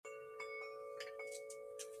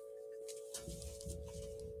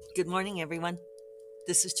Good morning, everyone.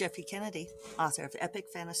 This is Jeffy Kennedy, author of Epic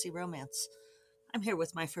Fantasy Romance. I'm here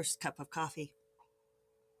with my first cup of coffee,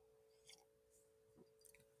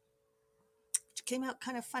 which came out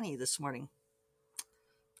kind of funny this morning.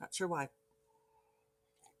 Not sure why.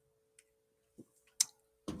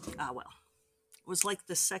 Well. It was like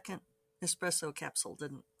the second espresso capsule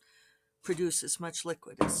didn't produce as much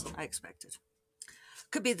liquid as I expected.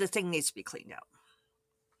 Could be the thing needs to be cleaned out.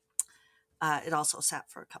 It also sat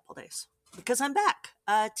for a couple days because I'm back.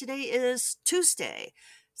 Today is Tuesday,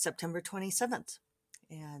 September 27th,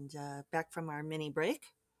 and back from our mini break.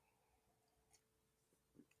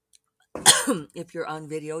 If you're on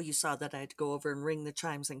video, you saw that I had to go over and ring the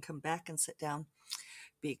chimes and come back and sit down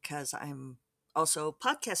because I'm also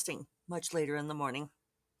podcasting much later in the morning.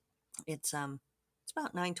 It's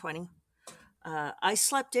about 9:20. I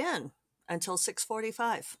slept in until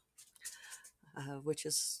 6:45, which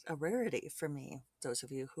is a rarity for me. Those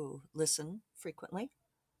of you who listen frequently,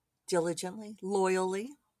 diligently,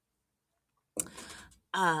 loyally.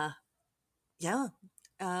 Yeah.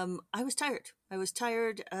 I was tired. I was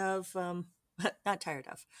tired of, not tired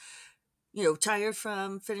of, tired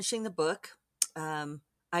from finishing the book.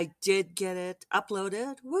 I did get it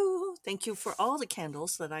uploaded. Woo! Thank you for all the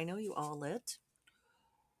candles that I know you all lit.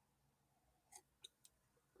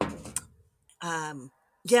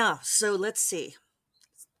 Yeah, so let's see.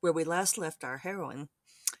 Where we last left our heroine,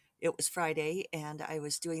 it was Friday, and I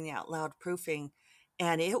was doing the out loud proofing,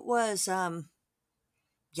 and it was,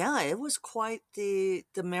 it was quite the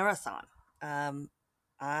marathon.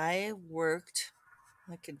 I worked,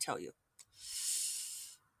 I can tell you,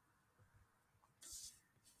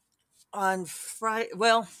 on Friday.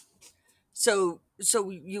 Well, so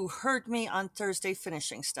you heard me on Thursday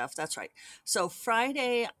finishing stuff. That's right. So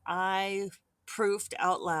Friday I proofed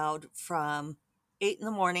out loud from 8 in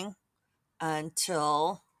the morning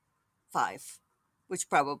until 5, which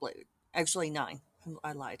probably actually 9.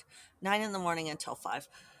 I lied. 9 in the morning until 5,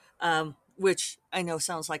 which I know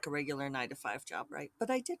sounds like a regular 9 to 5 job, right? But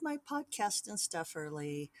I did my podcast and stuff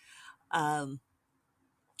early, um,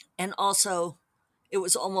 and also it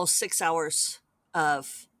was almost 6 hours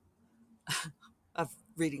of of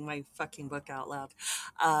reading my fucking book out loud.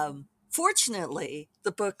 Fortunately,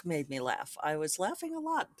 the book made me laugh. I was laughing a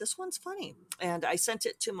lot. This one's funny. And I sent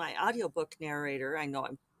it to my audiobook narrator. I know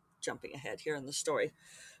I'm jumping ahead here in the story,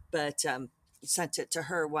 but sent it to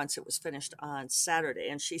her once it was finished on Saturday.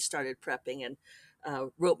 And she started prepping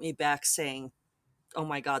and wrote me back saying, oh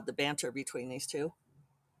my God, the banter between these two.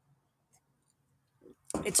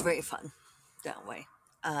 It's very fun that way.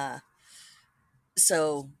 Uh,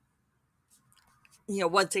 so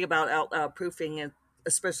one thing about out loud proofing, and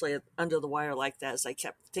especially under the wire like that, is I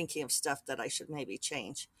kept thinking of stuff that I should maybe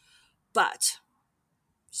change. But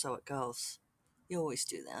so it goes. You always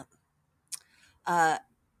do that. Uh,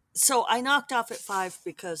 so I knocked off at 5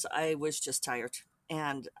 because I was just tired.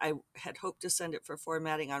 And I had hoped to send it for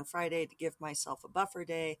formatting on Friday to give myself a buffer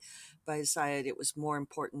day, but I decided it was more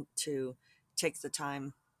important to take the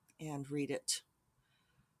time and read it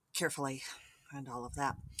carefully and all of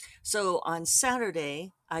that. So on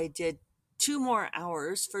Saturday, I did 2 more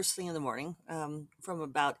hours first thing in the morning, from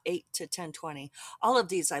about 8 to 10:20. All of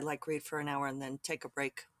these I like read for an hour and then take a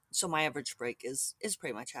break. So my average break is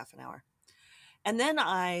pretty much half an hour. And then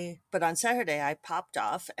but on Saturday, I popped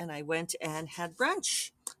off and I went and had brunch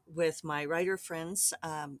with my writer friends,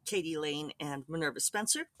 Katie Lane and Minerva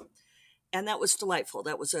Spencer. And that was delightful.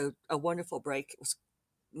 That was a wonderful break. It was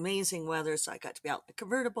amazing weather, so I got to be out in a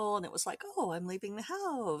convertible, and it was like, oh, I'm leaving the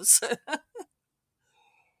house.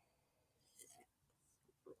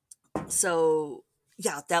 So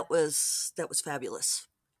yeah, that was fabulous,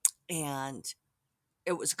 and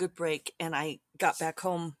it was a good break. And I got back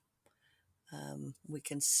home. We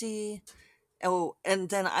can see. Oh, and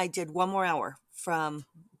then I did 1 more hour from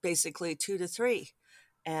basically 2 to 3,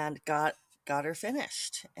 and got her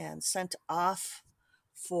finished and sent off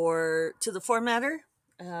to the formatter.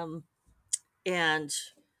 And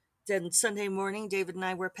then Sunday morning, David and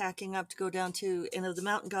I were packing up to go down to Inn of the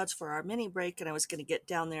Mountain Gods for our mini break, and I was going to get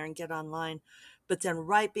down there and get online. But then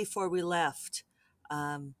right before we left,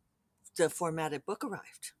 um, the formatted book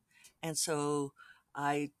arrived. And so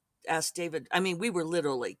I asked David, I mean, we were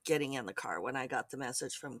literally getting in the car when I got the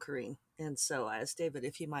message from Corrine. And so I asked David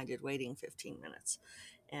if he minded waiting 15 minutes.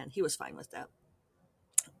 And he was fine with that,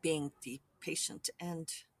 being the patient and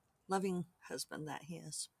loving husband that he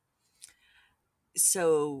is.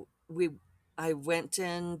 So I went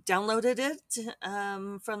and downloaded it,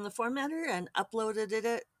 from the formatter and uploaded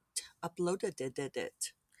it.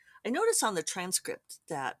 I notice on the transcript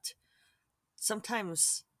that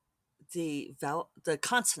sometimes the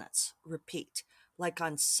consonants repeat, like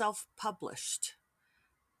on self-published.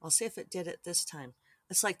 I'll see if it did it this time.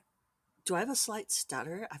 It's like, do I have a slight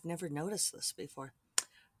stutter? I've never noticed this before.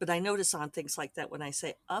 But I notice on things like that when I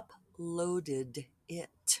say uploaded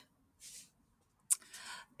it.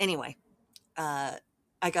 Anyway, I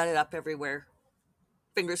got it up everywhere.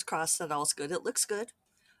 Fingers crossed that all's good. It looks good.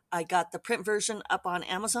 I got the print version up on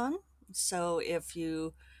Amazon. So if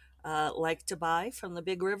you like to buy from the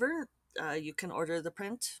Big River, you can order the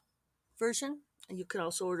print version. You can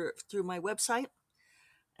also order it through my website,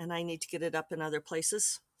 and I need to get it up in other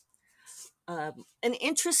places. An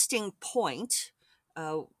interesting point,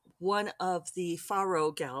 uh, one of the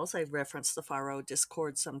Faro gals, I reference the Faro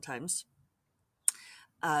Discord sometimes,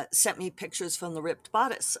 sent me pictures from the ripped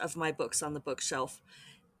bodice of my books on the bookshelf.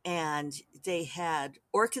 And they had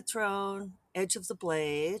Orchid Throne, Edge of the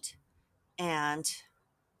Blade, and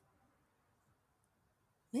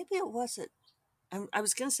maybe it wasn't. I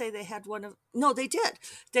was going to say they had one of, no, they did.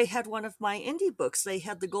 They had one of my indie books. They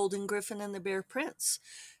had The Golden Griffin and The Bear Prince.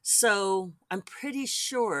 So I'm pretty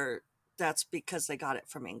sure that's because they got it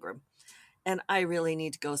from Ingram. And I really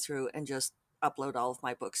need to go through and just upload all of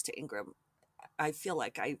my books to Ingram. I feel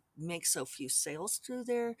like I make so few sales through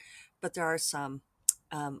there, but there are some.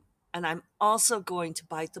 And I'm also going to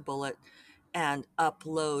bite the bullet and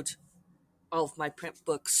upload all of my print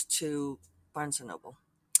books to Barnes & Noble,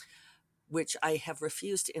 which I have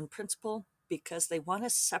refused in principle because they want a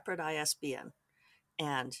separate ISBN.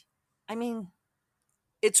 And I mean,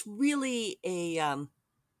 it's really a,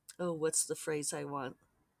 what's the phrase I want?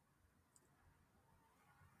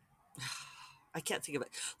 I can't think of it.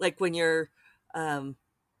 Like when you're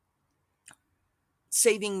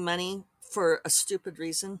saving money for a stupid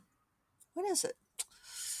reason. What is it?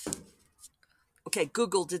 Okay,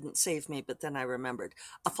 Google didn't save me, but then I remembered.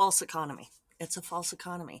 A false economy. It's a false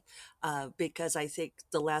economy because I think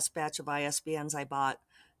the last batch of ISBNs I bought,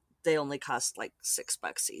 they only cost like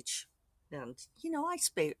 $6 each. And,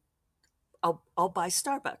 I'll buy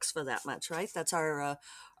Starbucks for that much, right? That's our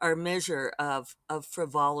measure of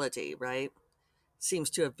frivolity, right? Seems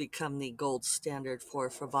to have become the gold standard for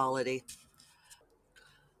frivolity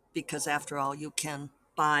because after all,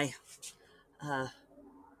 uh,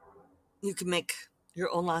 you can make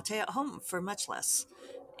your own latte at home for much less.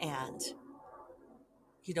 And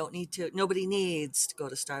nobody needs to go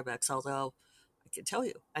to Starbucks, although I can tell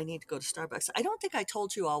you, I need to go to Starbucks. I don't think I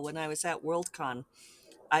told you all when I was at Worldcon,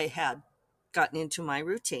 I had gotten into my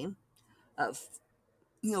routine of,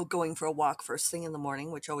 going for a walk first thing in the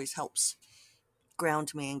morning, which always helps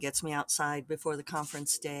ground me and gets me outside before the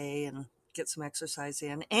conference day and get some exercise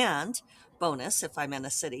in. And bonus, if I'm in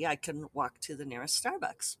a city, I can walk to the nearest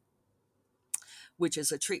Starbucks, which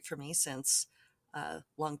is a treat for me since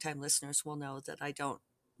longtime listeners will know that I don't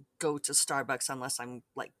go to Starbucks unless I'm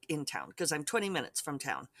like in town because I'm 20 minutes from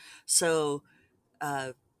town. So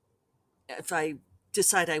uh, if I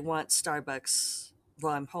decide I want Starbucks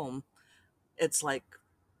while I'm home, it's like,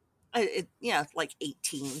 like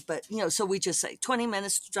 18. But, so we just say 20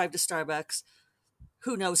 minutes to drive to Starbucks.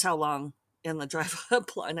 Who knows how long in the drive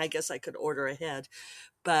up line? I guess I could order ahead,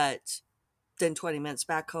 but then 20 minutes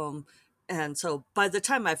back home. And so by the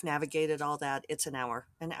time I've navigated all that, it's an hour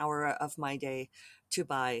of my day to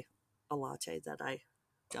buy a latte that I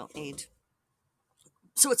don't need.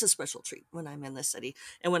 So it's a special treat when I'm in the city.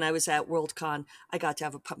 And when I was at Worldcon, I got to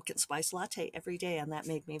have a pumpkin spice latte every day, and that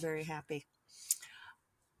made me very happy.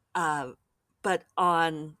 But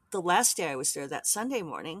on the last day I was there, that Sunday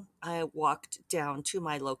morning, I walked down to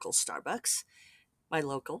my local Starbucks, my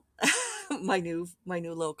local, my new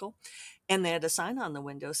local, and they had a sign on the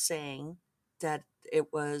window saying that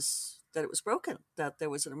it was broken, that there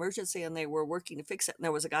was an emergency, and they were working to fix it. And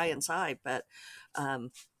there was a guy inside, but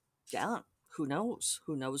yeah, who knows?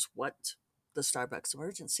 Who knows what the Starbucks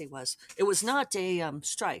emergency was? It was not a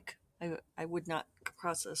strike. I would not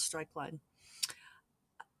cross a strike line.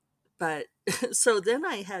 But so then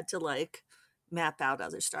I had to map out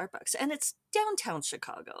other Starbucks. And it's downtown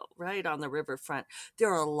Chicago, right on the riverfront.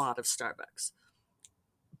 There are a lot of Starbucks.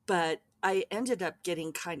 But I ended up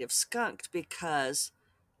getting kind of skunked because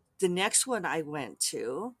the next one I went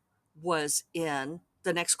to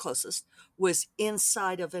the next closest was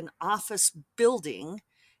inside of an office building,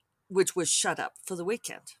 which was shut up for the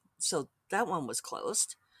weekend. So that one was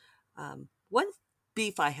closed. One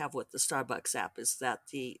beef I have with the Starbucks app is that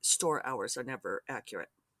the store hours are never accurate.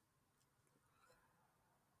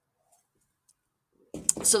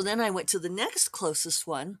 So then I went to the next closest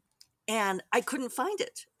one and I couldn't find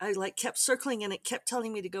it. I kept circling and it kept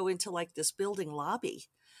telling me to go into this building lobby.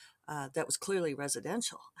 that was clearly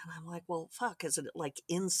residential. And I'm like, well, fuck, is it like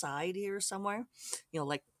inside here somewhere?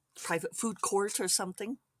 Like private food court or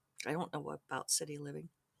something? I don't know about city living.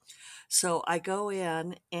 So I go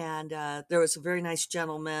in, and there was a very nice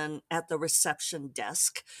gentleman at the reception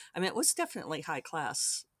desk. I mean, it was definitely high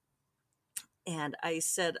class. And I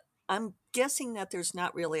said, I'm guessing that there's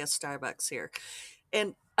not really a Starbucks here.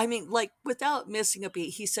 And I mean, like, without missing a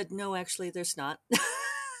beat, he said, no, actually, there's not.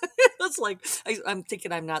 It's like, I'm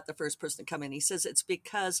thinking I'm not the first person to come in. He says, it's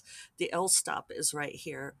because the L stop is right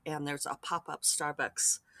here, and there's a pop up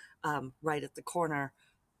Starbucks right at the corner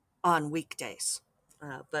on weekdays,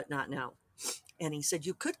 but not now. And he said,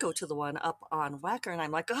 you could go to the one up on Wacker. And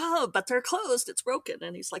I'm like, oh, but they're closed. It's broken.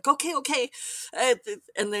 And he's like, okay, okay.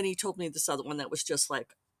 And then he told me this other one that was just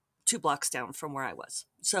like 2 blocks down from where I was.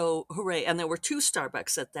 So hooray. And there were 2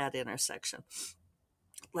 Starbucks at that intersection,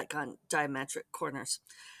 like on diametric corners.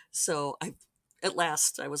 So at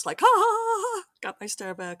last I was like, got my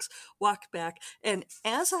Starbucks, walked back. And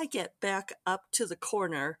as I get back up to the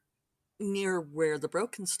corner near where the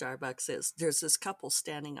broken Starbucks is, there's this couple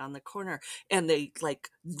standing on the corner, and they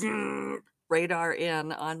like radar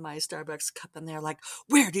in on my Starbucks cup, and they're like,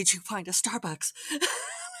 where did you find a Starbucks?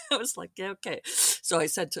 I was like, yeah, okay. So I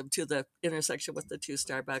sent them to the intersection with the 2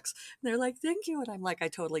 Starbucks. And they're like, thank you. And I'm like, I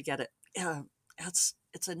totally get it. It's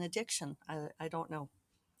an addiction. I don't know.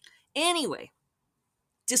 Anyway,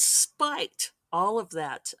 despite all of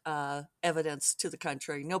that evidence to the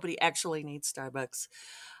contrary, nobody actually needs Starbucks.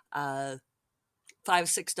 $5,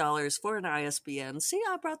 $6 for an ISBN. See,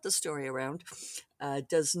 I brought the story around.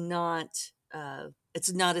 Does not.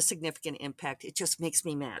 It's not a significant impact. It just makes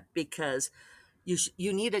me mad because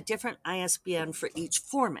you need a different ISBN for each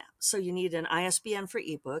format. So you need an ISBN for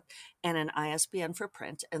ebook and an ISBN for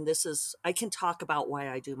print. And this is, I can talk about why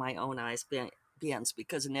I do my own ISBNs,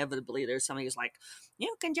 because inevitably there's somebody who's like,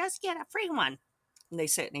 you can just get a free one. And they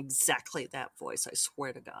say it in exactly that voice, I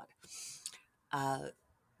swear to God.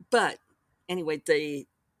 But anyway, the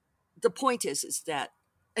point is that,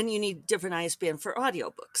 and you need different ISBN for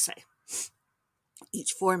audiobooks, say,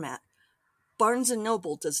 each format. Barnes &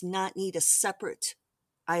 Noble does not need a separate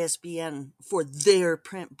ISBN for their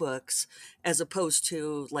print books, as opposed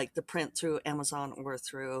to like the print through Amazon or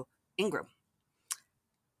through Ingram.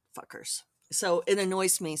 Fuckers. So it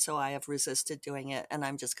annoys me, so I have resisted doing it, and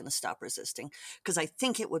I'm just going to stop resisting, because I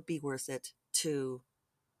think it would be worth it to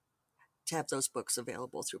have those books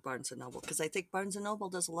available through Barnes & Noble, because I think Barnes & Noble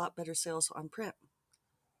does a lot better sales on print.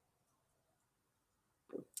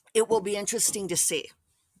 It will be interesting to see.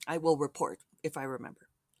 I will report if I remember.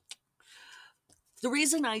 The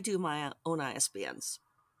reason I do my own ISBNs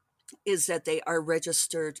is that they are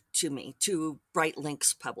registered to me, to Bright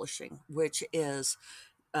Links Publishing, which is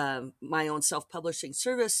my own self-publishing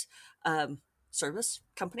service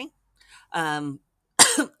company.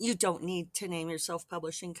 You don't need to name your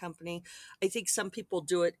self-publishing company. I think some people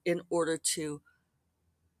do it in order to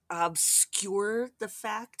obscure the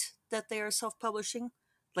fact that they are self-publishing,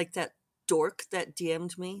 like that dork that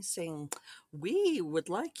DM'd me saying, we would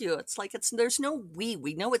like you. It's like, there's no we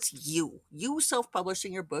know it's you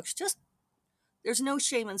self-publishing your books. Just, there's no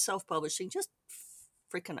shame in self-publishing. Just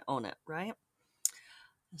freaking own it, right?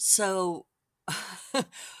 So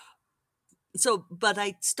but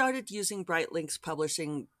I started using Bright Links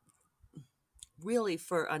Publishing really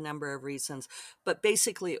for a number of reasons, but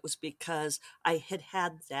basically it was because I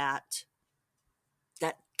had that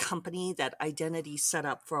company, that identity set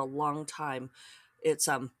up for a long time. It's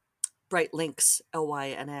Bright Links,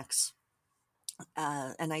 LYNX.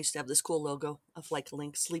 And I used to have this cool logo of like a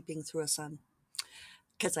lynx sleeping through a sun,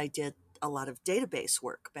 because I did a lot of database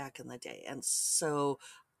work back in the day. And so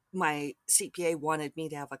my CPA wanted me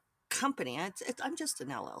to have a company. I'm just an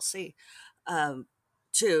LLC. No,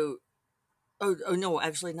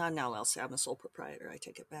 actually not an LLC. I'm a sole proprietor. I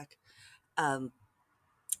take it back.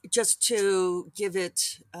 Just to give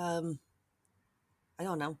it, I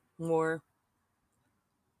don't know, more.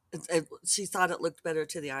 She thought it looked better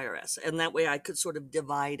to the IRS, and that way I could sort of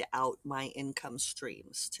divide out my income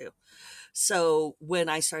streams too. So when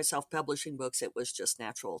I started self-publishing books, it was just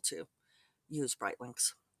natural to use Bright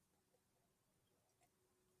Links.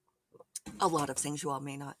 A lot of things you all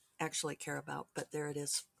may not actually care about, but there it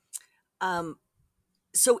is.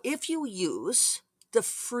 So if you use the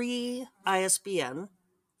free ISBN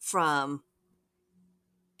from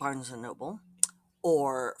Barnes & Noble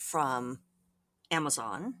or from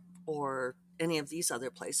Amazon or any of these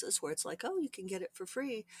other places where it's like, oh, you can get it for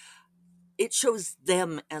free, it shows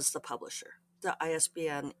them as the publisher. The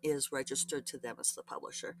ISBN is registered to them as the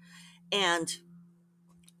publisher. And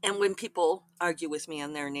And when people argue with me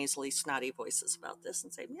in their nasally, snotty voices about this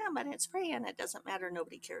and say, yeah, but it's free and it doesn't matter,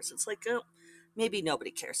 nobody cares. It's like, oh, maybe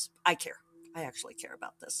nobody cares. I care. I actually care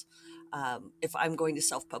about this. If I'm going to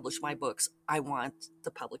self publish my books, I want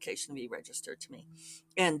the publication to be registered to me.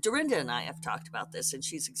 And Dorinda and I have talked about this, and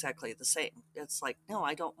she's exactly the same. It's like, no,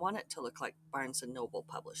 I don't want it to look like Barnes and Noble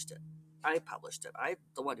published it. I published it. I'm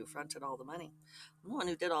the one who fronted all the money. I'm the one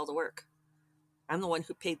who did all the work. I'm the one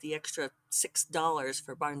who paid the extra $6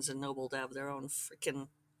 for Barnes and Noble to have their own freaking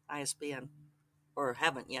ISBN, or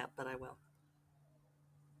haven't yet, but I will.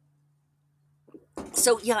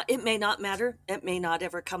 So yeah, it may not matter. It may not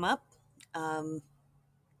ever come up, um,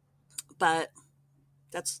 but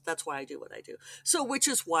that's why I do what I do. So, which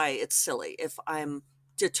is why it's silly if I'm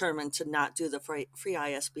determined to not do the free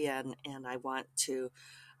ISBN and I want to,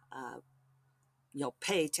 uh,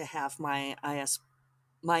 pay to have my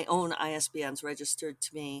own ISBNs registered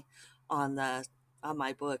to me on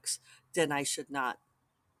my books, then I should not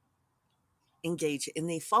engage in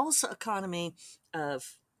the false economy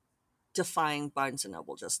of defying Barnes and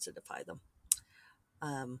Noble just to defy them.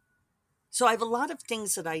 Um, so I have a lot of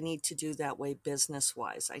things that I need to do that way business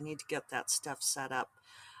wise. I need to get that stuff set up.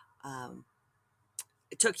 Um,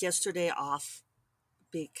 I took yesterday off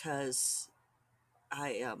because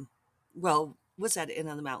I, was at Inn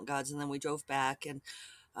of the Mountain Gods, and then we drove back, and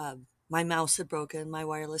my mouse had broken, my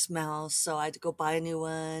wireless mouse, so I had to go buy a new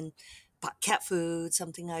one. Bought cat food,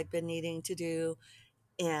 something I'd been needing to do,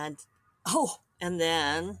 and and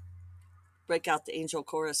then break out the angel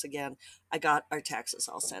chorus again. I got our taxes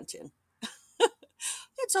all sent in.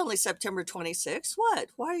 It's only September 26th. What?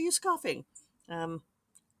 Why are you scoffing? Um,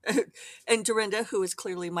 and Dorinda, who is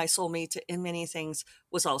clearly my soulmate in many things,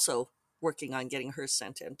 was also working on getting hers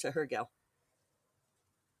sent in to her gal.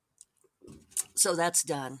 So that's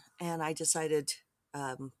done. And I decided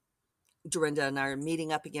Dorinda and I are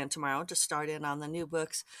meeting up again tomorrow to start in on the new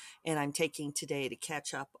books. And I'm taking today to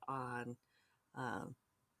catch up on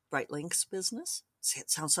Brightlink's business.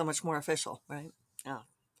 It sounds so much more official, right? Oh.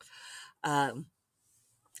 Um,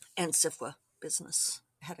 and SIFWA business.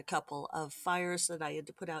 I had a couple of fires that I had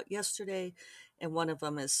to put out yesterday, and one of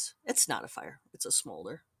them it's not a fire, it's a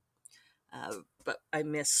smolder. But I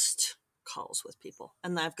missed calls with people,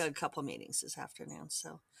 and I've got a couple meetings this afternoon,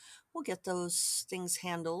 so we'll get those things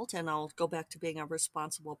handled, and I'll go back to being a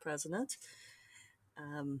responsible president.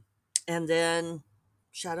 Um, and then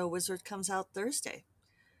Shadow Wizard comes out Thursday.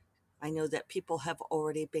 I know that people have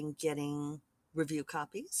already been getting review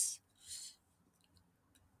copies.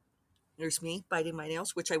 There's me biting my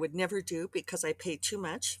nails, which I would never do because I pay too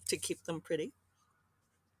much to keep them pretty.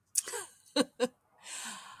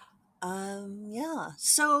 Yeah,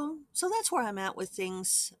 so that's where I'm at with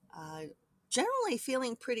things. Generally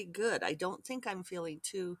feeling pretty good. I don't think I'm feeling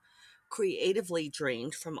too creatively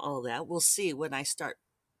drained from all that. We'll see when I start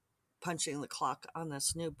punching the clock on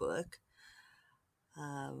this new book.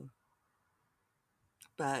 Um,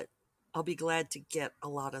 but I'll be glad to get a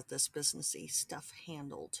lot of this businessy stuff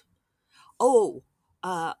handled. Oh,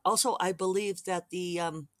 also, I believe that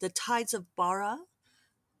the Tides of Bara,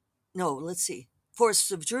 no, let's see,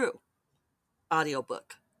 Forests of Drew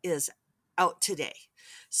audiobook is out today.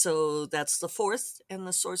 So that's the fourth in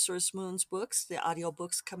the Sorceress Moon's books, the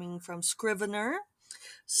audiobooks coming from Scrivener.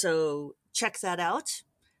 So check that out.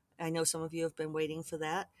 I know some of you have been waiting for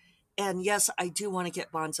that. And yes, I do want to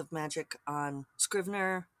get Bonds of Magic on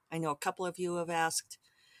Scrivener. I know a couple of you have asked.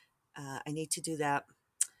 I need to do that.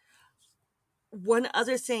 One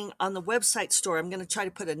other thing on the website store, I'm going to try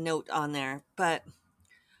to put a note on there, but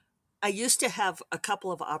I used to have a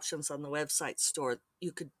couple of options on the website store.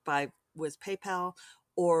 You could buy with PayPal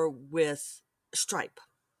or with Stripe.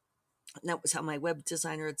 And that was how my web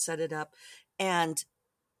designer had set it up. And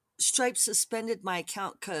Stripe suspended my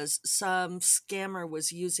account because some scammer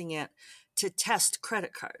was using it to test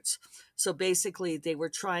credit cards. So basically, they were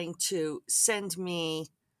trying to send me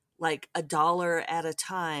like $1 at a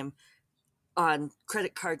time on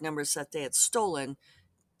credit card numbers that they had stolen,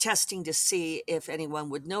 testing to see if anyone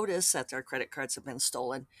would notice that their credit cards have been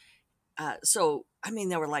stolen.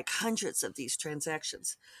 There were like hundreds of these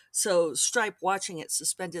transactions. So Stripe, watching it,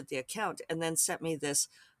 suspended the account and then sent me this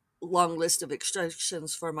long list of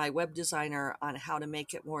instructions for my web designer on how to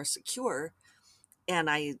make it more secure. And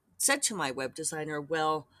I said to my web designer,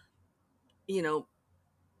 well, you know,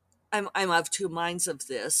 I'm of two minds of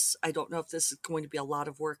this. I don't know if this is going to be a lot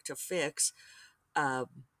of work to fix. I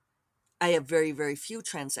have very, very few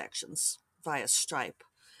transactions via Stripe.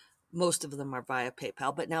 Most of them are via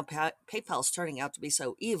PayPal, but now PayPal is turning out to be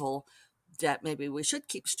so evil that maybe we should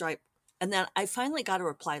keep Stripe. And then I finally got a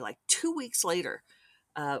reply like 2 weeks later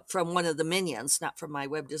from one of the minions, not from my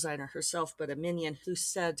web designer herself, but a minion who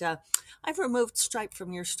said, I've removed Stripe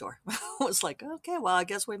from your store. I was like, okay, well, I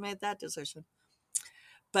guess we made that decision.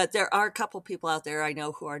 But there are a couple people out there I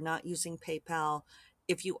know who are not using PayPal.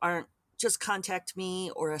 If you aren't, just contact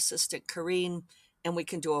me or assistant Kareen, and we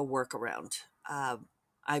can do a workaround.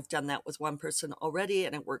 I've done that with one person already,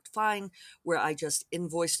 and it worked fine, where I just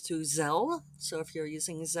invoiced through Zelle. So if you're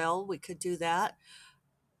using Zelle, we could do that.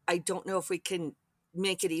 I don't know if we can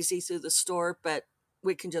make it easy through the store, but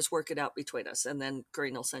we can just work it out between us, and then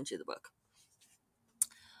Kareen will send you the book.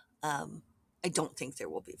 Um, I don't think there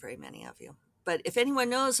will be very many of you, but if anyone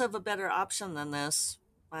knows of a better option than this,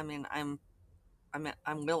 I mean, I'm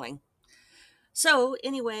willing. So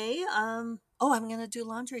anyway, oh, I'm gonna do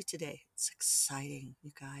laundry today. It's exciting,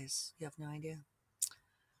 you guys. You have no idea.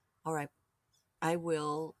 All right, I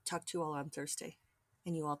will talk to you all on Thursday,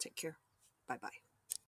 and you all take care. Bye bye.